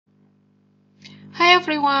Hi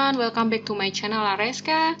everyone, welcome back to my channel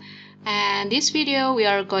Areska, and this video we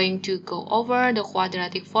are going to go over the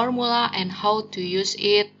quadratic formula and how to use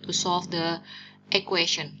it to solve the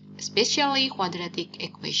equation, especially quadratic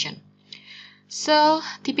equation. So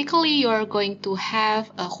typically you are going to have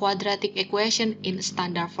a quadratic equation in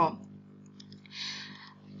standard form.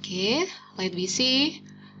 Okay, let me see.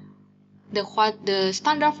 The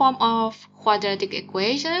standard form of quadratic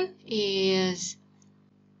equation is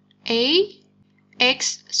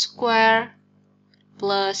ax squared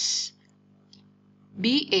plus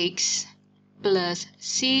bx plus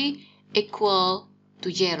c equal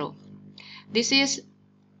to 0. This is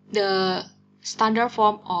the standard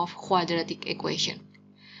form of quadratic equation.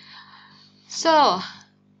 So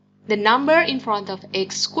the number in front of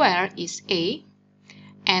x squared is a,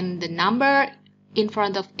 and the number in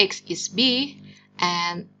front of x is b,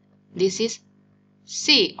 and this is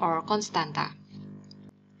c or constanta.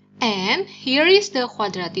 And here is the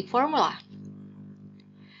quadratic formula.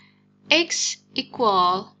 X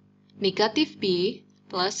equal negative b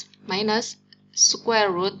plus minus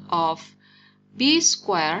square root of b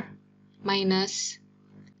squared minus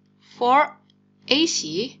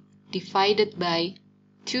 4ac divided by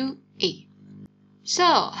 2a.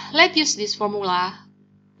 So let's use this formula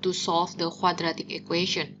to solve the quadratic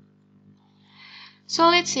equation. So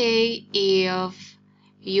let's say if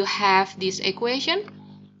you have this equation,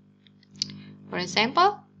 for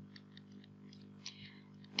example,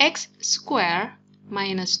 x squared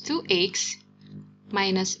minus 2x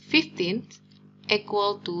minus 15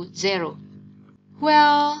 equal to 0.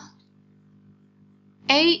 Well,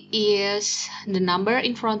 a is the number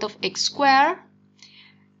in front of x squared.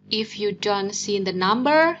 If you don't see the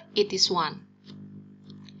number, it is 1.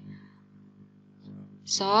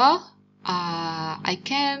 So I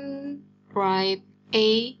can write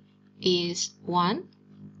a is 1.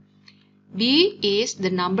 B is the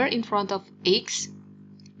number in front of x.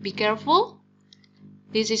 Be careful.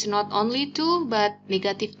 This is not only 2 but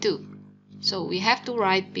negative 2. So we have to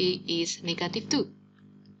write b is negative 2.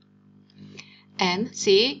 And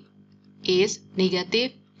c is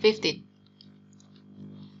negative 15.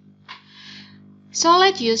 So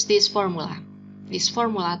let's use this formula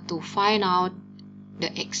to find out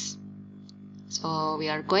the x. So we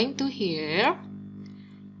are going to here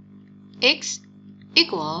x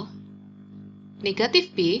equal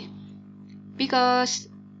negative b, because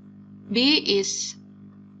b is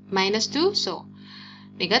minus 2, so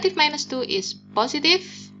negative minus 2 is positive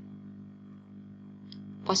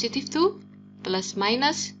 2 plus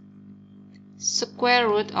minus square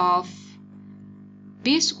root of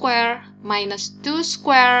b squared minus 2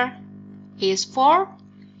 squared is 4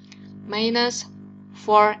 minus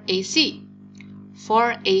 4ac.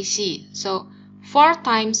 So 4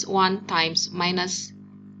 times 1 times minus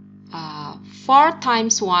 4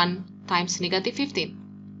 times 1 times negative 15.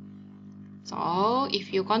 So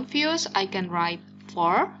if you confuse, I can write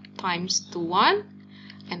 4 times to 1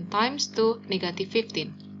 and times to negative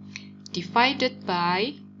 15 divided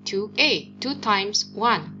by 2a. 2 times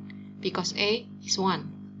 1 because a is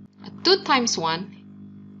 1. 2 times 1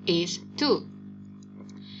 is 2.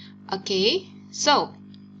 Okay, so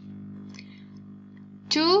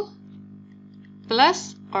 2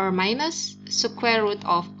 plus or minus square root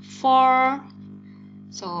of 4.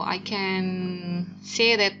 So I can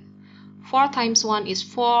say that 4 times 1 is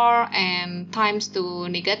 4 and times to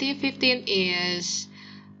negative 15 is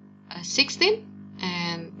 16,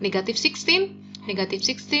 and negative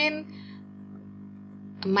 16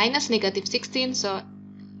 minus negative 16, so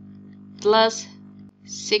plus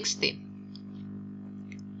 16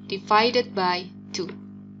 divided by 2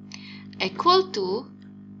 equal to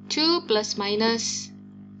 2 plus minus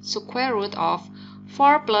square root of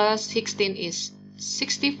 4 plus 16 is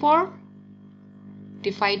 64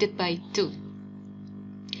 divided by 2.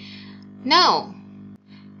 Now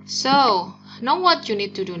what you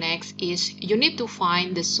need to do next is you need to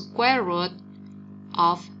find the square root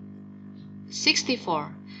of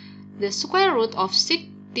 64. The square root of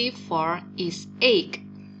 64 is 8.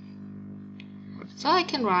 So I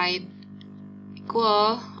can write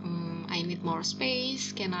equal, I need more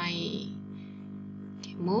space. Can I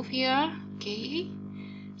move here? Okay.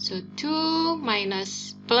 So 2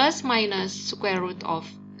 minus plus minus square root of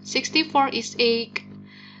 64 is 8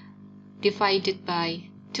 divided by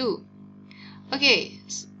 2. Okay,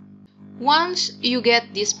 once you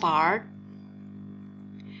get this part,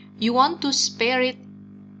 you want to separate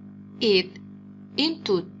it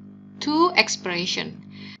into two expressions.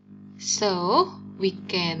 So we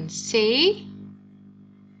can say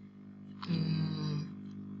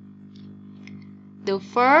the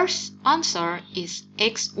first answer is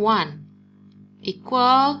x1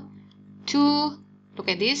 equal 2, look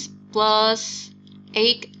at this, plus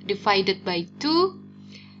 8 divided by 2.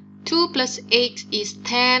 2 plus 8 is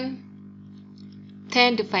 10.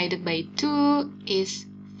 10 divided by 2 is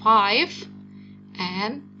 5.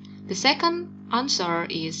 And the second answer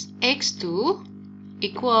is x2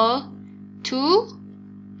 equal 2.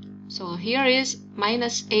 So here is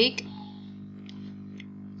minus 8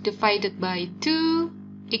 divided by 2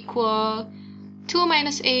 equal 2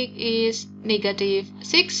 minus 8 is negative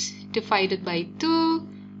 6 divided by 2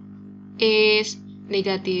 is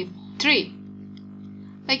negative 3.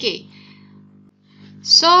 Okay,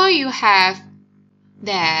 so you have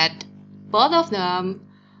that both of them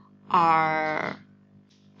are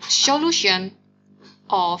solution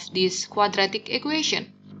of this quadratic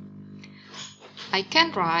equation. I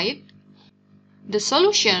can write the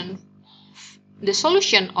solution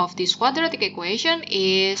of this quadratic equation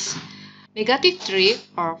is negative 3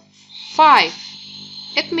 or 5.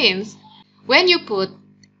 It means when you put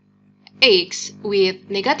x with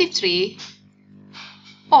negative 3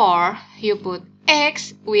 or you put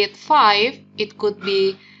x with 5, it could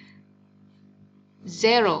be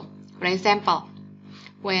 0. For example,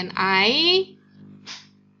 when I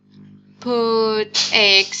put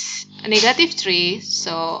x negative 3,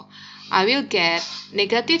 so I will get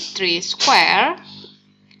negative 3 square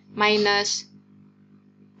minus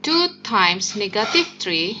 2 times negative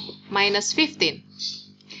 3 minus 15.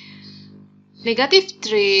 Negative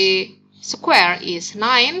 3 square is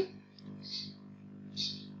 9.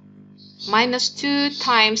 Minus 2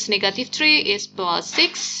 times negative 3 is plus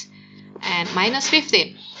 6 and minus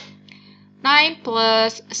 15. 9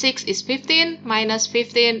 plus 6 is 15, minus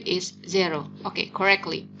 15 is 0. Okay,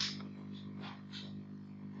 correctly.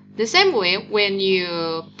 The same way, when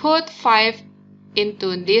you put 5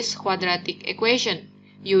 into this quadratic equation,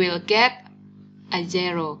 you will get a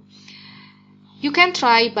 0. You can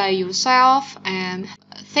try by yourself, and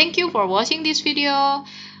thank you for watching this video.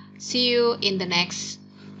 See you in the next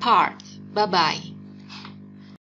part. Bye-bye.